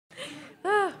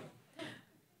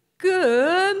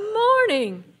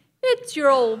It's your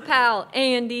old pal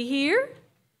Andy here.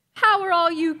 How are all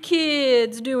you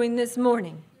kids doing this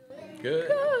morning? Good.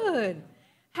 Good.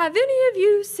 Have any of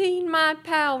you seen my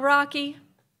pal Rocky?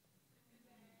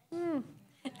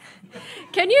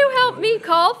 Can you help me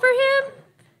call for him?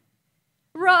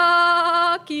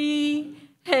 Rocky,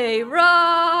 hey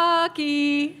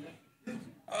Rocky.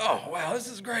 Oh, wow, this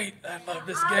is great. I love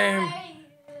this game.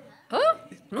 Huh?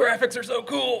 Graphics are so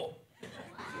cool.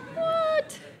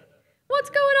 What? What's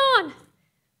going on?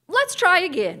 Let's try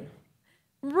again.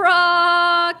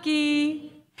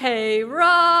 Rocky, hey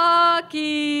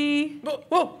Rocky.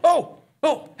 Oh,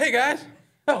 hey guys.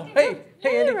 Oh, hey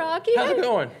Andy. Rocky. How's it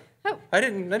going? Oh. I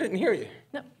didn't hear you.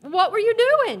 No, what were you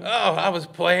doing? Oh, I was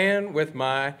playing with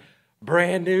my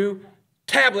brand new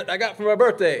tablet I got for my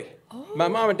birthday. Oh. My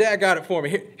mom and dad got it for me.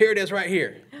 Here it is right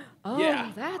here. Oh,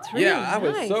 yeah. that's really nice. I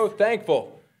was so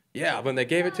thankful. Yeah, when they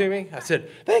gave it to me, I said,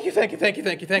 thank you.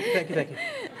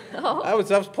 Oh. I was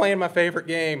playing my favorite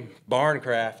game,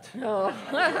 Barncraft. Oh.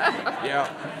 Yeah.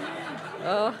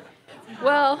 Oh.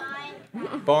 Well.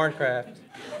 Barncraft.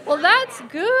 Well, that's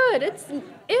good.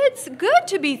 It's good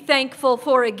to be thankful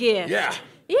for a gift. Yeah.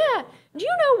 Yeah. Do you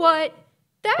know what?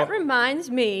 That reminds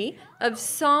me of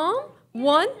Psalm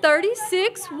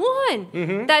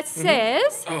 136:1 that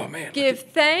says, Oh, man. give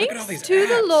thanks all these to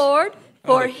the apps. Lord,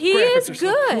 for the he graphics is are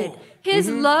so good. cool. His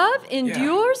love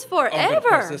endures Oh, I'm gonna forever.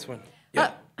 press this one.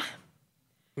 Yeah.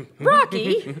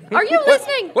 Rocky, are you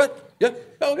listening? What? Yeah.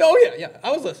 Oh, yeah.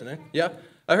 I was listening. Yeah.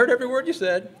 I heard every word you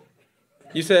said.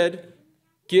 You said,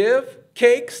 give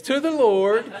cakes to the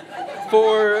Lord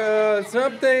for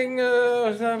something.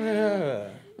 No,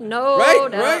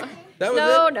 Right? no. Right? That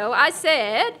was it? No. I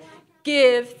said,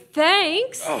 give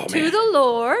thanks Oh, to man. the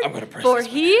Lord, I'm gonna press for this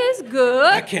one. he is good.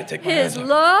 I can't take my His eyes off.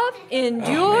 love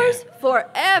endures Play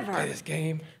forever. this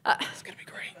game. It's going to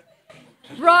be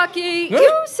great. Rocky, Huh?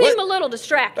 you seem What? a little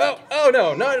distracted. Oh,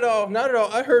 no, not at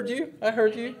all. I heard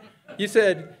you. You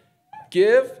said,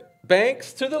 give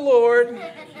thanks to the Lord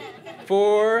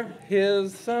for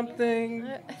his something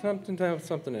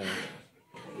else.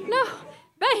 No,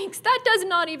 thanks. That does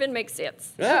not even make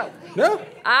sense. Yeah. No?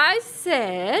 I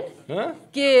said, Huh?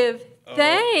 give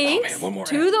thanks man, one more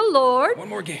to app. the Lord, One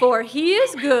more game. for he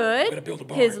is gotta good. build a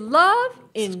barn. His love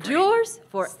This is endures Best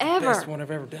forever. one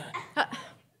I've ever done.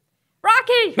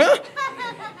 Rocky! Huh?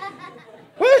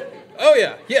 What? Oh,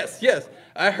 yeah. Yes.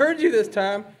 I heard you this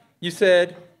time. You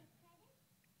said,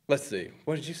 let's see.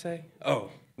 What did you say? Oh,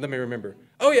 let me remember.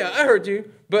 Oh, yeah, I heard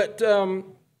you. But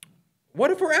what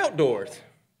if we're outdoors?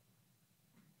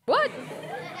 What?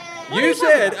 You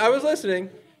said, I was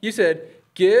listening. You said,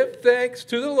 give thanks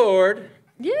to the Lord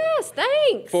Yes,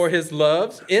 thanks. for his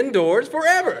loves indoors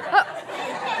forever.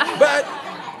 But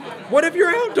what if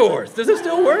you're outdoors? Does it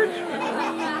still work?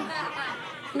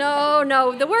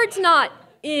 No, the word's not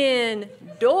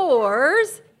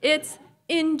indoors, it's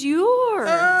endures.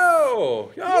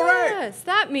 Oh, all right. Yes,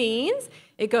 that means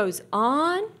it goes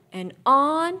on and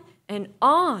on and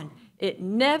on. It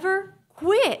never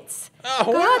quits.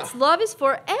 Oh, wow. God's love is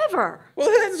forever. Well,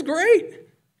 that's great.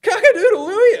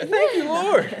 Cock-a-doodle-looyah. Thank you,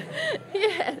 Lord.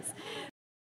 Yes.